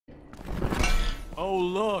Oh,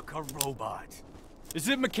 look, a robot. Is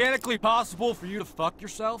it mechanically possible for you to fuck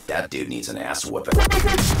yourself? That dude needs an ass whooping.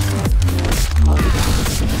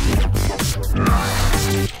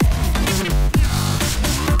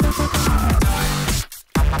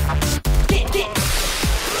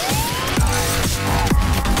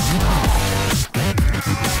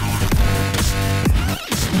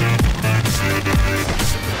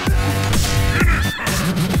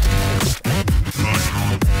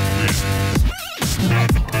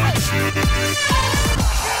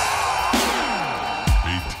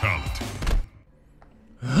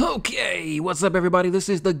 Okay, what's up everybody? This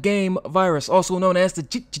is the Game Virus, also known as the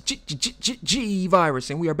G Virus,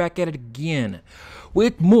 and we are back at it again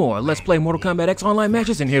with more Let's Play Mortal Kombat X online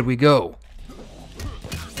matches, and here we go.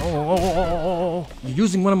 Oh, you're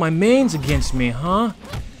using one of my mains against me, huh?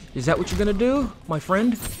 Is that what you're gonna do, my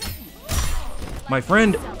friend? My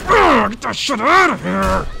friend? Get that shit out of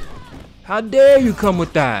here! How dare you come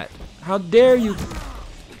with that? How dare you?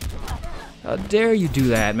 How dare you do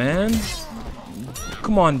that, man?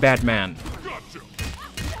 Come on, Batman.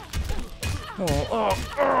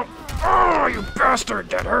 Oh, you bastard,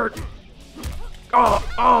 that hurt.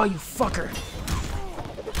 Oh, you fucker.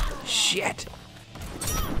 Shit.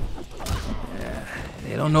 Yeah,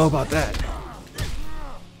 they don't know about that.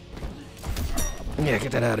 Yeah,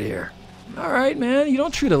 get that out of here. Alright, man, you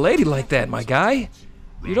don't treat a lady like that, my guy.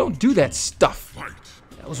 You don't do that stuff.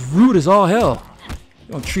 That was rude as all hell.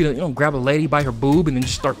 You don't grab a lady by her boob and then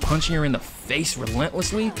just start punching her in the face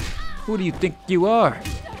relentlessly. Who do you think you are?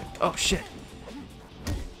 Oh shit.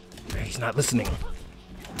 He's not listening.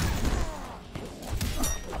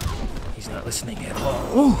 He's not listening at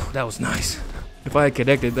all. Ooh, that was nice. If I had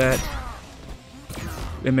connected that,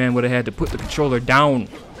 that man would have had to put the controller down.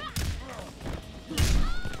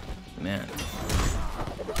 Man.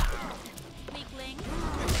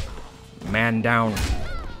 Man down.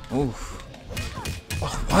 Oof.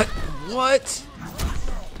 Oh, what? What?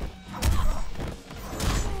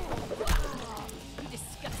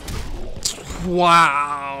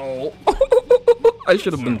 Wow. I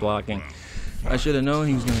should have been blocking. I should have known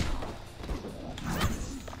he was gonna.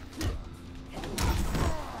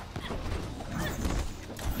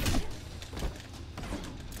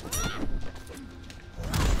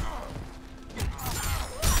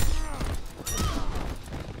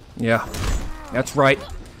 Yeah, that's right.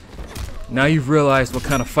 Now you've realized what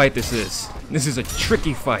kind of fight this is. This is a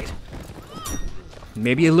tricky fight.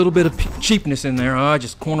 Maybe a little bit of cheapness in there. I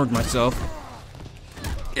just cornered myself.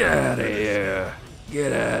 Get out of here.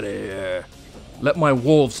 Get out of here. Let my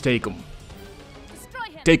wolves take him.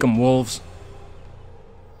 Take them, wolves.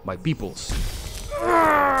 My peoples.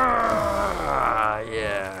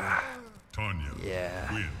 Yeah.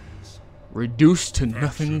 Yeah. Reduced to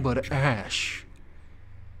nothing but ash.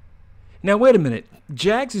 Now wait a minute,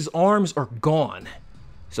 Jax's arms are gone,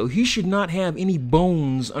 so he should not have any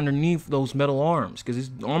bones underneath those metal arms, because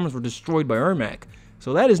his arms were destroyed by Ermac.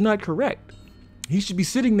 So that is not correct. He should be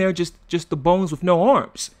sitting there just the bones with no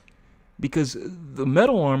arms, because the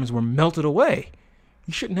metal arms were melted away.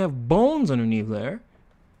 He shouldn't have bones underneath there,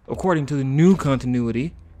 according to the new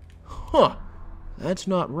continuity. Huh, that's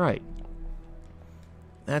not right.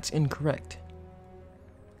 That's incorrect.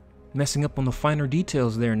 Messing up on the finer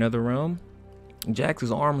details there, NetherRealm. Jax's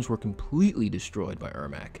arms were completely destroyed by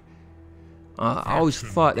Ermac. I always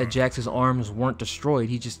thought that Jax's arms weren't destroyed,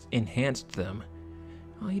 he just enhanced them.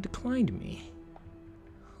 Oh, he declined me.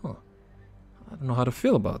 Huh. I don't know how to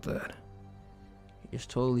feel about that. He just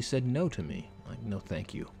totally said no to me. Like, no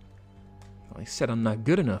thank you. Well, he said I'm not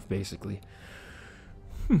good enough, basically.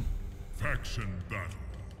 Faction battle.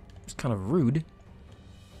 It's kind of rude.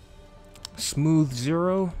 Smooth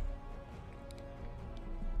Zero.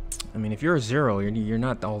 I mean, if you're a zero, you're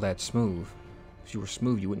not all that smooth. If you were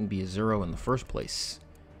smooth, you wouldn't be a zero in the first place.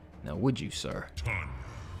 Now, would you, sir?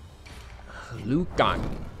 Lukang.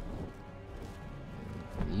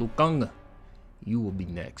 Lukang. You will be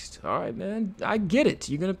next. Alright, man. I get it.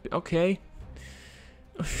 You're gonna... Okay.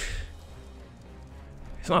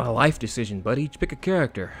 It's not a life decision, buddy. Just pick a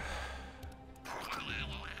character.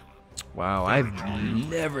 Wow, I've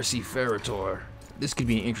never seen Ferritor. This could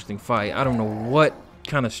be an interesting fight. I don't know what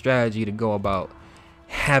kind of strategy to go about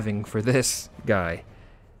having for this guy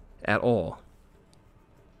at all.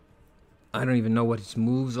 I don't even know what his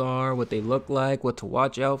moves are, what they look like, what to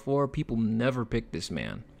watch out for. People never pick this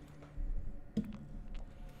man.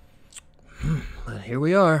 But here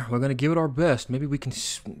we are. We're gonna give it our best. Maybe we can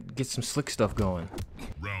get some slick stuff going.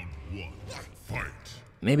 Round one, fight.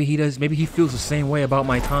 Maybe he does. Maybe he feels the same way about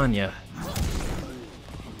my Tanya.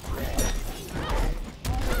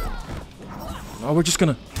 Oh, we're just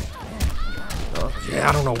gonna. Yeah,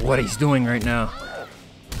 I don't know what he's doing right now.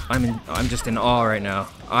 I'm just in awe right now.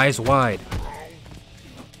 Eyes wide.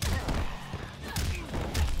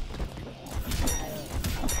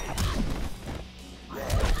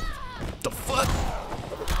 The fuck?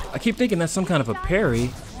 I keep thinking that's some kind of a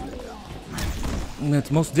parry. And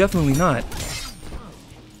that's most definitely not.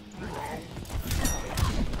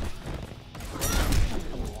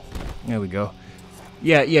 There we go.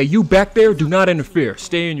 Yeah, you back there, do not interfere.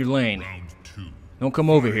 Stay in your lane. Don't come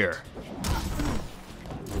over here.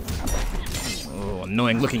 Oh,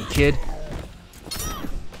 annoying looking kid.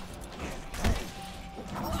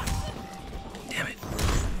 Damn it.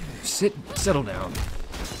 Settle down.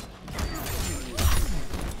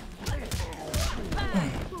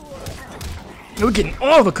 We're getting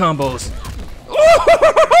all the combos.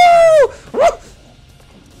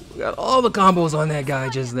 We got all the combos on that guy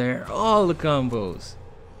just there. All the combos.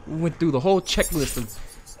 We went through the whole checklist of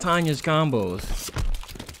Tanya's combos.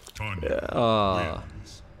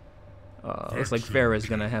 Looks like Farrah's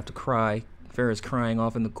gonna have to cry. Farrah's crying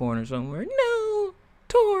off in the corner somewhere. No,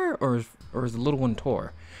 Tor, or is the little one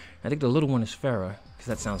Tor? I think the little one is Farrah, because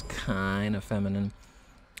that sounds kind of feminine.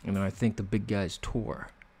 And then I think the big guy's Tor.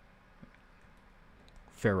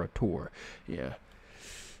 Farrah Tor, yeah.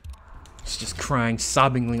 She's just crying,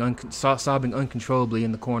 sobbing uncontrollably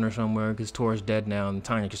in the corner somewhere because Tor's dead now, and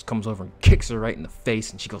Tanya just comes over and kicks her right in the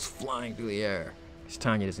face, and she goes flying through the air. Because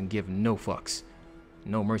Tanya doesn't give no fucks,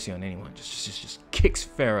 no mercy on anyone. Just kicks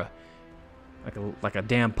Farrah like a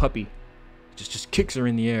damn puppy. Just kicks her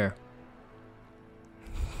in the air.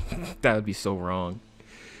 That would be so wrong.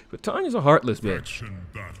 But Tanya's a heartless bitch.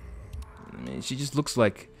 I mean, she just looks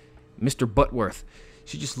like Mr. Butworth.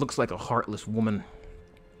 She just looks like a heartless woman.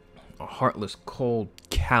 A heartless, cold,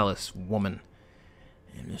 callous woman.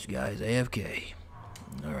 And this guy's AFK.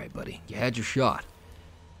 Alright, buddy. You had your shot.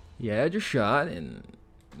 You had your shot, and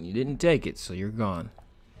you didn't take it, so you're gone.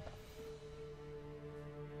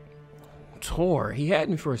 Tor, he had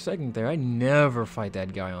me for a second there. I never fight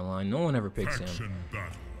that guy online. No one ever picks him.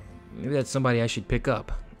 Maybe that's somebody I should pick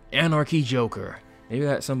up. Anarchy Joker. Maybe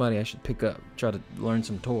that's somebody I should pick up. Try to learn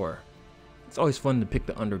some Tor. It's always fun to pick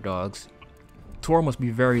the underdogs. Tor must be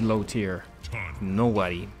very low tier.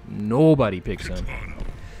 Nobody picks him.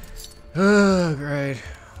 Oh, great.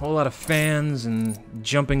 Whole lot of fans and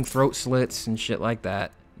jumping throat slits and shit like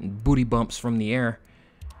that. And booty bumps from the air.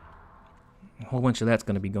 A whole bunch of that's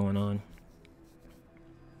going to be going on.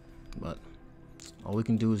 But all we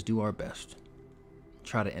can do is do our best.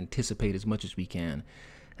 Try to anticipate as much as we can.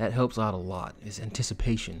 That helps out a lot, is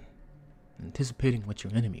anticipation. Anticipating what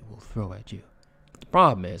your enemy will throw at you. The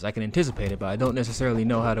problem is, I can anticipate it, but I don't necessarily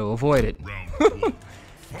know how to avoid it.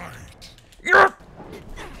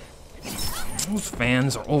 Those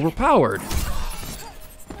fans are overpowered.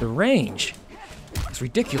 The range is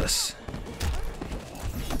ridiculous.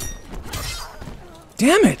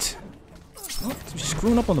 Damn it! Oh, I'm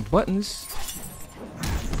screwing up on the buttons.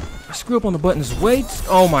 I screw up on the buttons. Wait!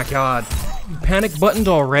 Oh my god. You panic buttoned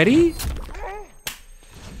already?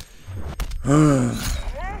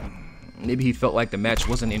 Maybe he felt like the match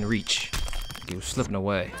wasn't in reach. He was slipping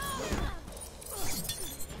away.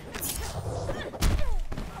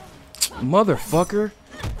 Motherfucker.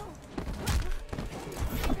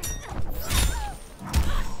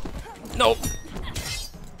 Nope.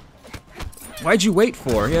 Why'd you wait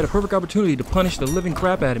for? He had a perfect opportunity to punish the living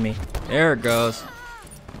crap out of me. There it goes.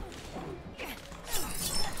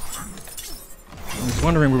 I was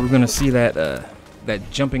wondering where we were gonna see that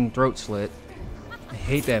that jumping throat slit. I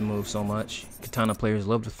hate that move so much. Katana players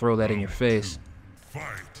love to throw that in your face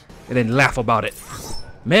and then laugh about it.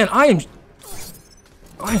 Man, I am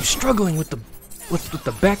struggling with the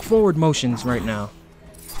back forward motions right now.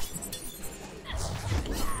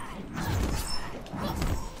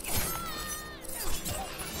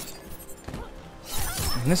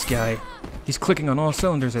 And this guy, he's clicking on all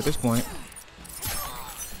cylinders at this point.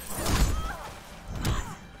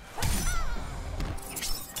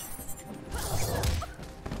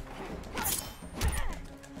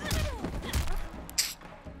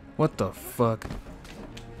 What the fuck?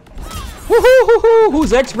 Woohoo!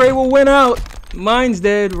 Whose X-ray will win out? Mine's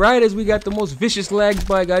dead right as we got the most vicious lag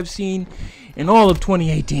spike I've seen in all of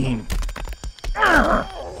 2018. Damn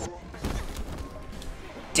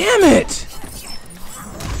it!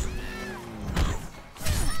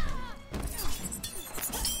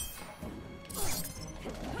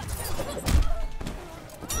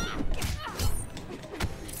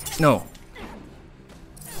 No.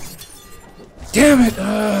 Damn it!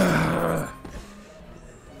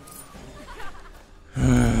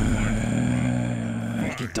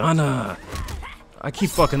 Katana. I keep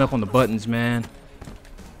fucking up on the buttons, man.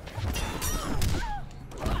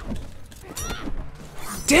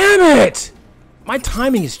 Damn it! My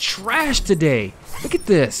timing is trash today. Look at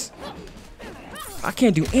this. I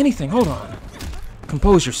can't do anything. Hold on.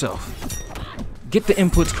 Compose yourself. Get the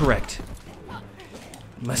inputs correct.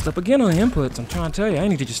 Messed up again on the inputs. I'm trying to tell you, I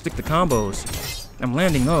need to just stick to combos. I'm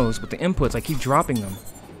landing those, but the inputs, I keep dropping them.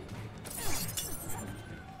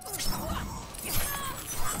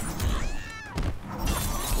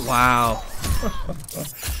 Wow.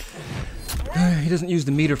 He doesn't use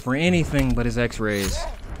the meter for anything but his x-rays.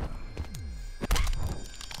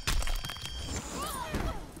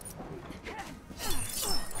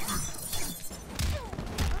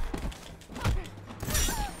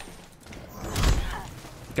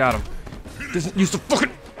 Got him. Doesn't use the fucking...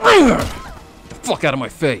 Get the fuck out of my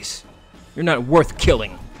face. You're not worth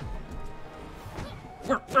killing.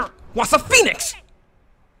 What's a phoenix?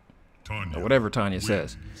 Or whatever Tanya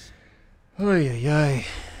says. Oy, oy, oy.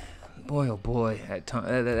 Boy, oh boy.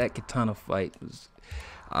 That katana fight was...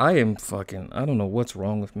 I don't know what's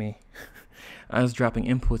wrong with me. I was dropping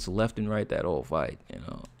inputs left and right that whole fight, you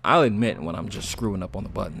know. I'll admit when I'm just screwing up on the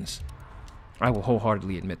buttons. I will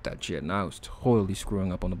wholeheartedly admit that shit, and I was totally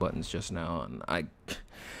screwing up on the buttons just now, and I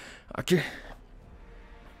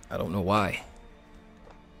don't know why.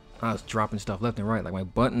 I was dropping stuff left and right, like my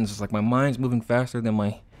buttons, it's like my mind's moving faster than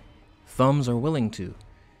my thumbs are willing to.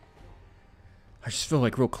 I just feel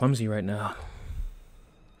like real clumsy right now.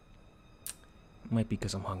 Might be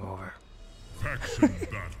because I'm hungover. Faction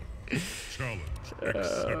battle. Challenge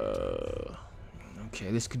accepted.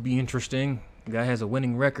 Okay, this could be interesting. The guy has a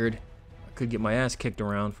winning record. I could get my ass kicked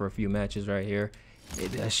around for a few matches right here.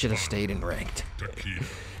 I should have stayed in ranked. Taquito.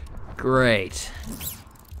 Great.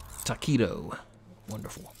 Taquito.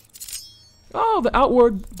 Wonderful. Oh, the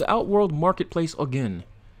Outworld Marketplace again.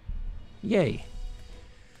 Yay.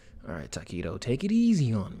 Alright, Taquito, take it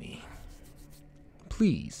easy on me.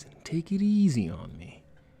 Please, take it easy on me.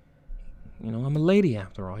 You know, I'm a lady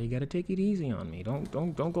after all. You gotta take it easy on me.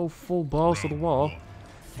 Don't go full balls to the wall.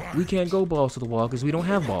 We can't go balls to the wall because we don't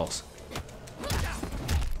have balls.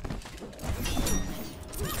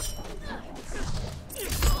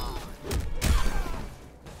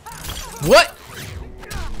 What?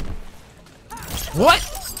 What?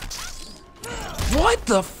 What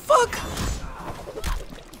the fuck?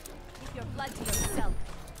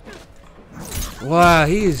 Wow,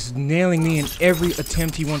 he is nailing me in every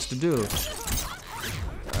attempt he wants to do.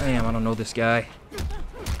 I don't know this guy.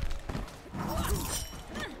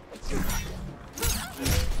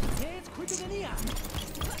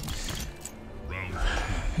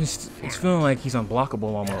 It's feeling like he's unblockable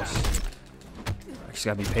almost. I just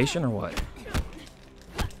gotta be patient or what?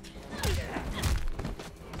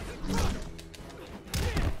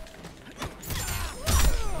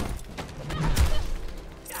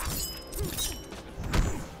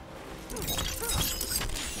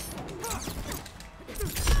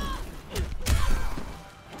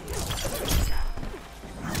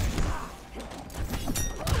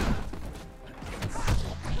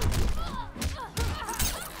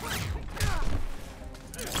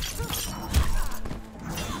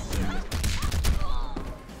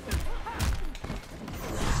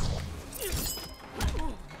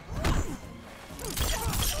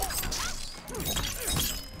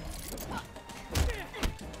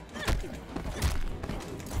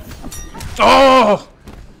 Oh!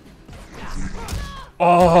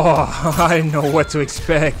 Oh, I didn't know what to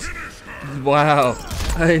expect. Wow.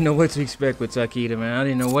 I didn't know what to expect with Taquito, man. I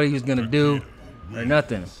didn't know what he was gonna do or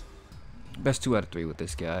nothing. Best 2 out of 3 with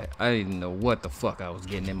this guy. I didn't know what the fuck I was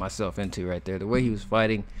getting myself into right there. The way he was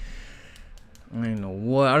fighting, I didn't know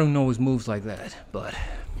what. I don't know his moves like that, but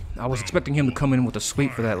I was expecting him to come in with a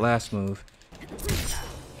sweep for that last move. Jeez.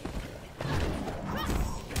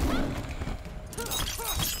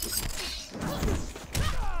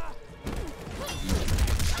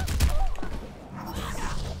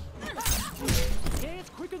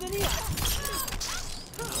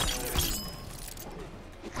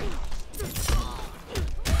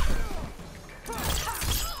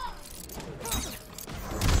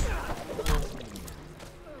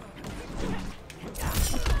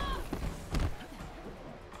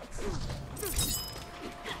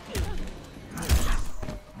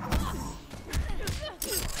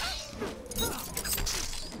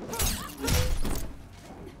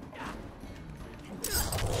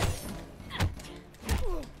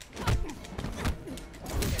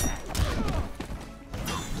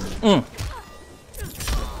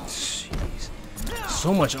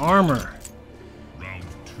 So much armor. Round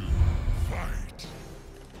 2, fight.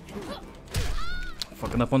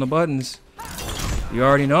 Fucking up on the buttons. You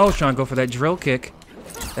already know I was trying to go for that drill kick.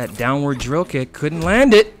 That downward drill kick. Couldn't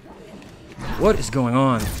land it. What is going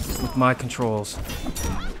on with my controls?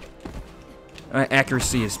 My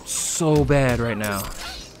accuracy is so bad right now.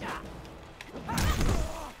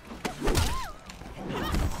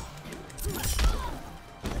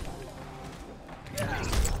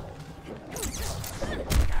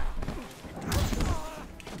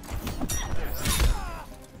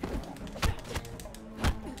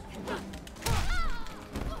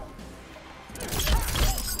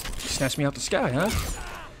 Snatched me out the sky, huh?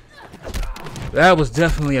 That was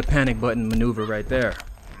definitely a panic button maneuver right there.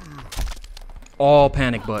 All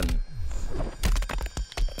panic button.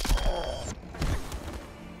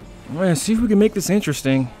 Man, see if we can make this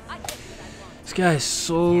interesting. This guy is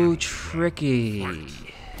so tricky.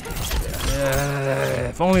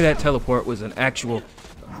 If only that teleport was an actual...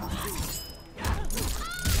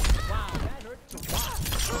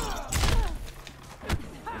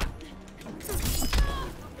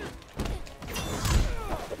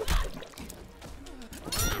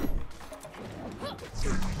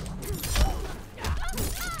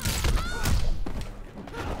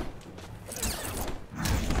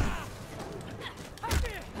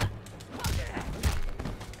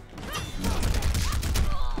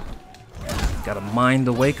 Gotta mind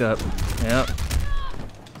the wake up. Yep.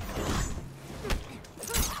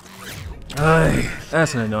 Ay,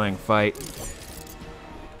 that's an annoying fight.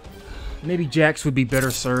 Maybe Jax would be better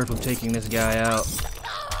served with taking this guy out.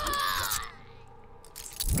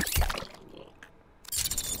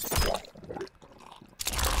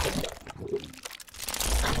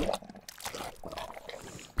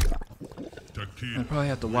 I'd probably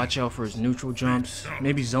have to watch out for his neutral jumps.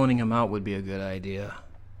 Maybe zoning him out would be a good idea.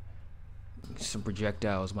 Some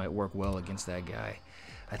projectiles might work well against that guy.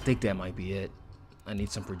 I think that might be it. I need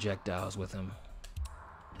some projectiles with him.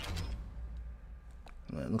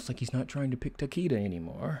 Well, it looks like he's not trying to pick Takeda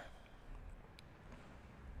anymore.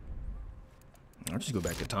 I'll just go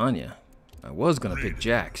back to Tanya. I was gonna pick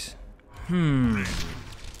Jax.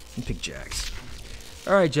 Pick Jax.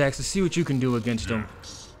 Alright, Jax, let's see what you can do against him.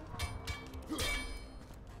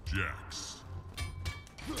 Jax.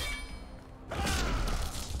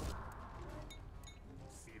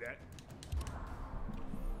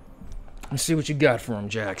 Let's see what you got for him,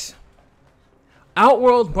 Jax.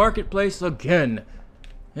 Outworld Marketplace again.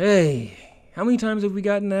 Hey, how many times have we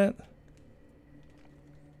gotten that?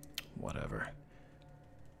 Whatever.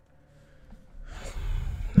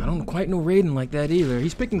 I don't quite know Raiden like that either.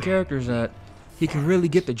 He's picking characters that he can really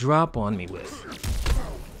get the drop on me with.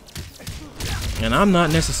 And I'm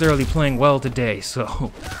not necessarily playing well today,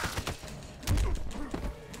 so...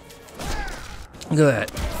 Look at that.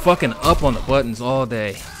 Fucking up on the buttons all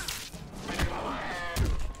day.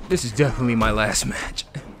 This is definitely my last match.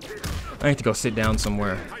 I need to go sit down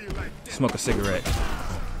somewhere, smoke a cigarette,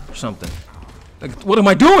 or something. Like, what am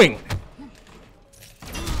I doing?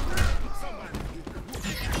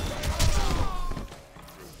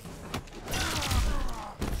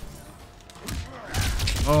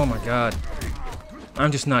 Oh my god.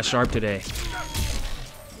 I'm just not sharp today.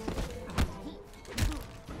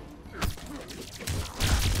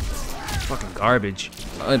 Fucking garbage.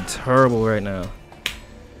 I'm terrible right now.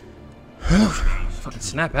 Fucking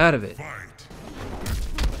snap out of it.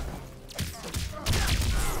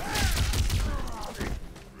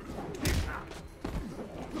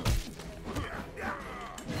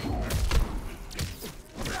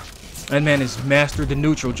 That man has mastered the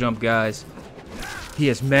neutral jump, guys. He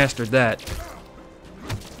has mastered that.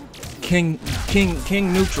 King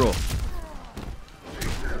neutral.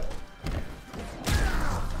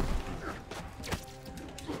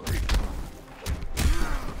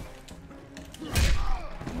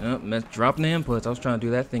 Yep, dropping the inputs. I was trying to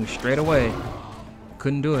do that thing straight away.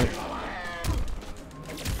 Couldn't do it.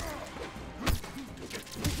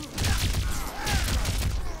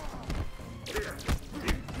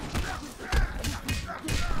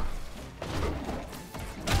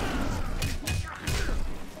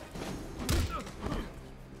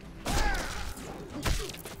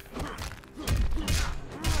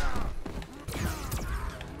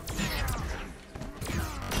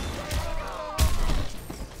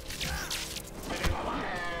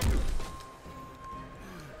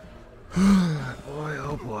 Boy,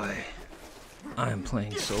 oh boy. I am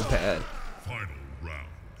playing so bad. Final round,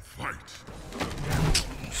 fight.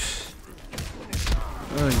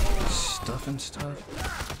 Stuff and stuff.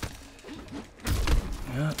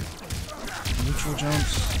 Yeah. Neutral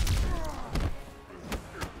jumps.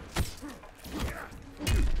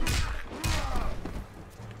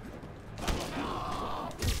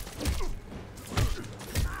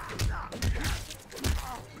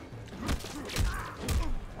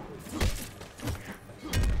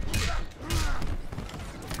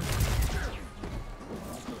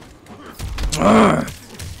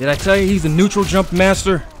 Did I tell you he's a neutral jump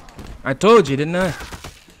master? I told you, didn't I?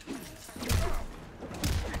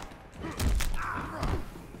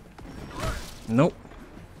 Nope.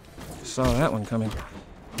 Saw that one coming.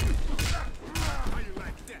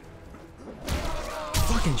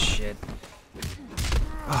 Fucking shit.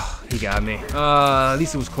 Oh, he got me. At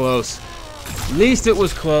least it was close. At least it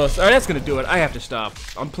was close. Alright, that's gonna do it. I have to stop.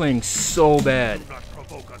 I'm playing so bad.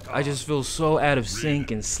 I just feel so out of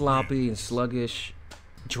sync and sloppy and sluggish.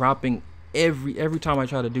 Dropping every time I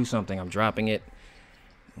try to do something, I'm dropping it.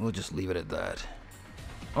 We'll just leave it at that.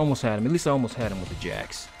 Almost had him. At least I almost had him with the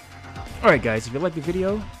jacks. Alright guys, if you like the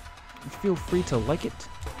video, feel free to like it.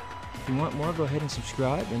 If you want more, go ahead and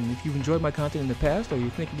subscribe. And if you've enjoyed my content in the past, or you're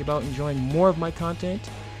thinking about enjoying more of my content,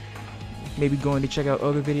 maybe going to check out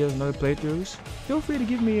other videos and other playthroughs, feel free to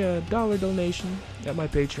give me a $1 donation at my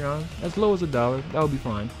Patreon. As low as $1, that would be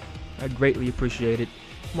fine. I'd greatly appreciate it.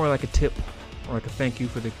 More like a tip, or like a thank you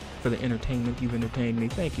for the entertainment. You've entertained me.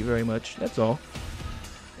 Thank you very much. That's all.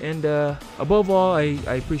 And above all, I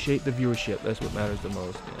appreciate the viewership. That's what matters the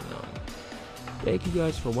most. And thank you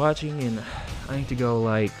guys for watching. And I need to go,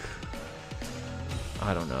 like,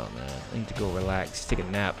 I don't know, man. I need to go relax, take a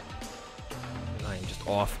nap. I am just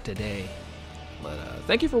off today. But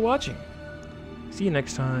thank you for watching. See you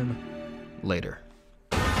next time. Later.